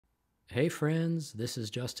Hey friends, this is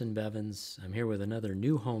Justin Bevins. I'm here with another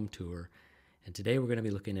new home tour, and today we're going to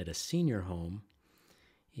be looking at a senior home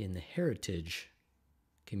in the Heritage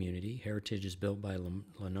community. Heritage is built by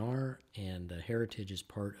Lennar, and Heritage is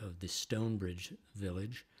part of the Stonebridge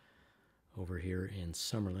village over here in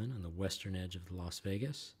Summerlin on the western edge of Las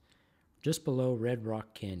Vegas, just below Red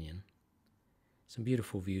Rock Canyon. Some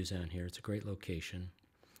beautiful views out here. It's a great location.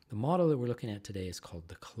 The model that we're looking at today is called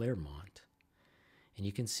the Claremont. And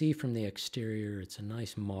you can see from the exterior, it's a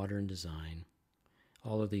nice modern design.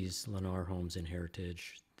 All of these Lennar homes in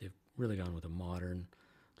Heritage, they've really gone with a modern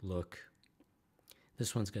look.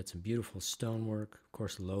 This one's got some beautiful stonework, of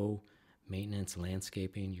course, low maintenance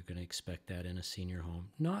landscaping. You're going to expect that in a senior home.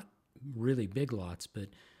 Not really big lots, but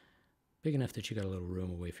big enough that you got a little room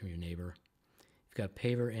away from your neighbor. You've got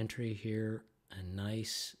paver entry here, a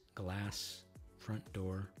nice glass front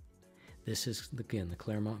door. This is, again, the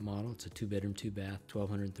Claremont model. It's a 2-bedroom, 2-bath,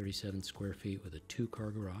 1,237 square feet with a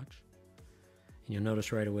 2-car garage. And you'll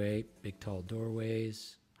notice right away, big tall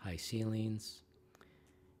doorways, high ceilings.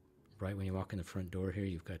 Right when you walk in the front door here,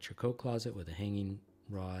 you've got your coat closet with a hanging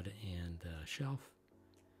rod and a shelf.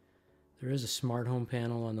 There is a smart home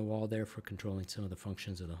panel on the wall there for controlling some of the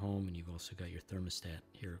functions of the home, and you've also got your thermostat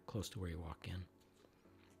here close to where you walk in.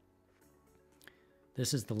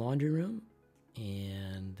 This is the laundry room.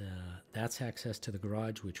 And that's access to the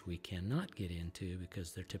garage, which we cannot get into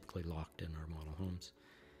because they're typically locked in our model homes.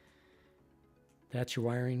 That's your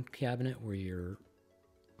wiring cabinet where your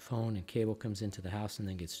phone and cable comes into the house and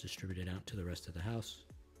then gets distributed out to the rest of the house.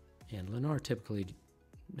 And Lennar typically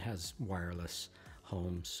has wireless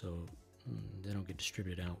homes, so they don't get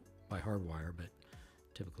distributed out by hardwire, but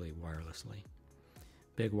typically wirelessly.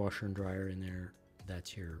 Big washer and dryer in there.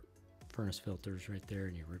 That's your furnace filters right there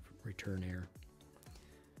and your return air.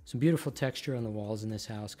 Some beautiful texture on the walls in this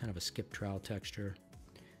house, kind of a skip trowel texture.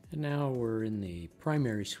 And now we're in the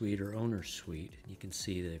primary suite or owner's suite. You can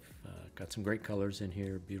see they've got some great colors in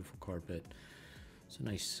here, beautiful carpet. It's a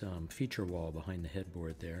nice feature wall behind the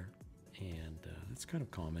headboard there. And it's kind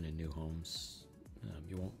of common in new homes.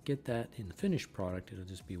 You won't get that in the finished product, it'll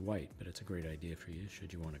just be white, but it's a great idea for you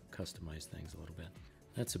should you want to customize things a little bit.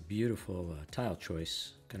 That's a beautiful tile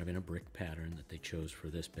choice, kind of in a brick pattern that they chose for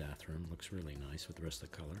this bathroom. Looks really nice with the rest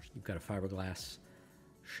of the colors. You've got a fiberglass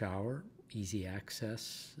shower, easy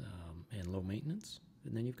access, and low maintenance.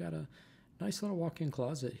 And then you've got a nice little walk-in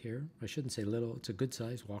closet here. I shouldn't say little, it's a good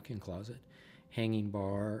size walk-in closet. Hanging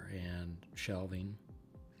bar and shelving.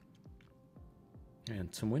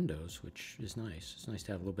 And some windows, which is nice. It's nice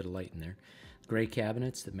to have a little bit of light in there. Gray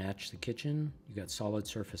cabinets that match the kitchen. You've got solid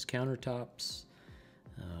surface countertops.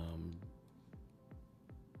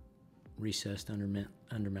 Recessed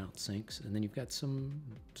undermount sinks, and then you've got some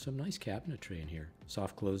nice cabinetry in here.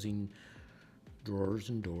 Soft closing drawers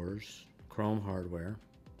and doors, chrome hardware,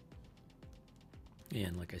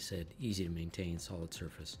 and like I said, easy to maintain solid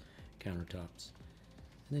surface countertops.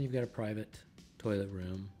 And then you've got a private toilet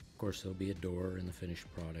room. Of course, there'll be a door in the finished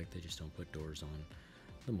product. They just don't put doors on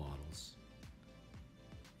the models.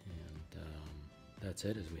 And that's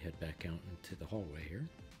it as we head back out into the hallway here.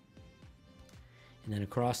 And then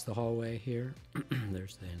across the hallway here,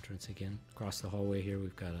 there's the entrance again. Across the hallway here,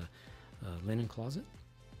 we've got a linen closet.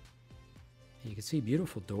 And you can see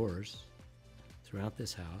beautiful doors throughout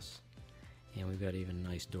this house. And we've got even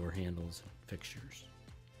nice door handles and fixtures.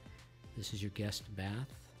 This is your guest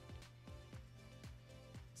bath.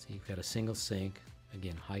 So you've got a single sink,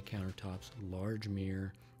 again, high countertops, large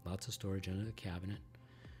mirror, lots of storage under the cabinet,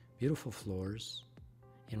 beautiful floors.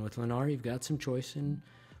 And with Lennar, you've got some choice in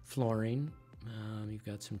flooring. You've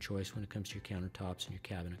got some choice when it comes to your countertops and your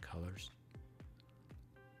cabinet colors.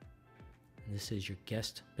 And this is your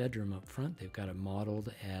guest bedroom up front. They've got it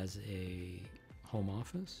modeled as a home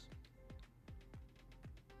office.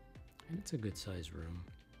 And it's a good size room.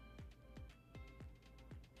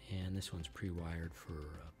 And this one's pre-wired for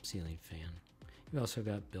a ceiling fan. You've also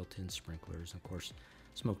got built-in sprinklers, and of course,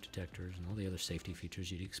 smoke detectors and all the other safety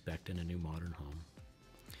features you'd expect in a new modern home.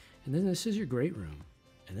 And then this is your great room.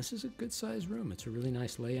 And this is a good sized room. It's a really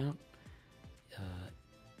nice layout.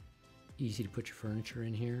 Easy to put your furniture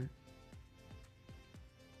in here.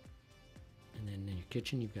 And then in your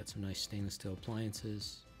kitchen, you've got some nice stainless steel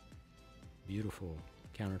appliances. Beautiful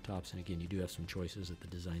countertops. And again, you do have some choices at the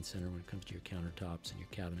design center when it comes to your countertops and your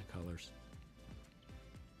cabinet colors.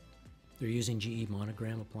 They're using GE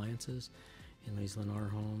monogram appliances in these Lennar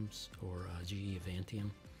homes, or GE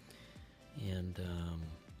Avantium. And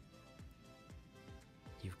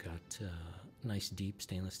you've got a nice deep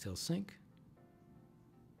stainless steel sink.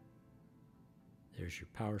 There's your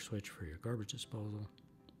power switch for your garbage disposal.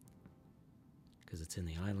 because it's in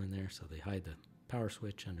the island there, so they hide the power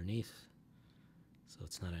switch underneath, so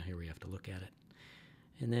it's not out here where you have to look at it.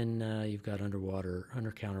 And then you've got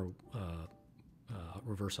under-counter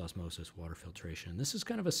reverse osmosis water filtration. This is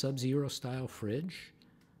kind of a sub-zero style fridge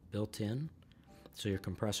built in. So your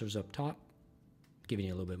compressor's up top, giving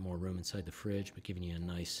you a little bit more room inside the fridge, but giving you a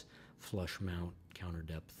nice flush mount counter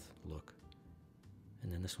depth look.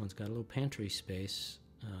 And then this one's got a little pantry space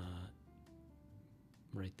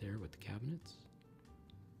right there with the cabinets.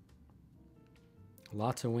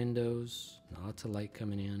 Lots of windows, lots of light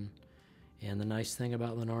coming in. And the nice thing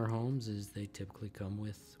about Lennar homes is they typically come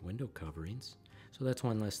with window coverings. So that's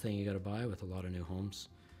one less thing you got to buy with a lot of new homes.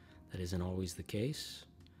 That isn't always the case.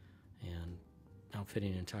 And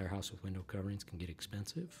outfitting an entire house with window coverings can get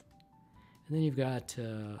expensive. And then you've got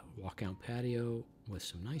a walkout patio with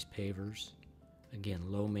some nice pavers. Again,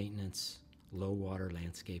 low maintenance, low water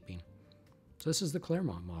landscaping. So this is the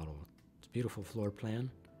Claremont model. It's a beautiful floor plan,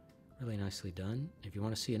 really nicely done. If you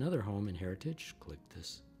want to see another home in Heritage, click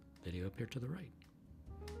this video up here to the right.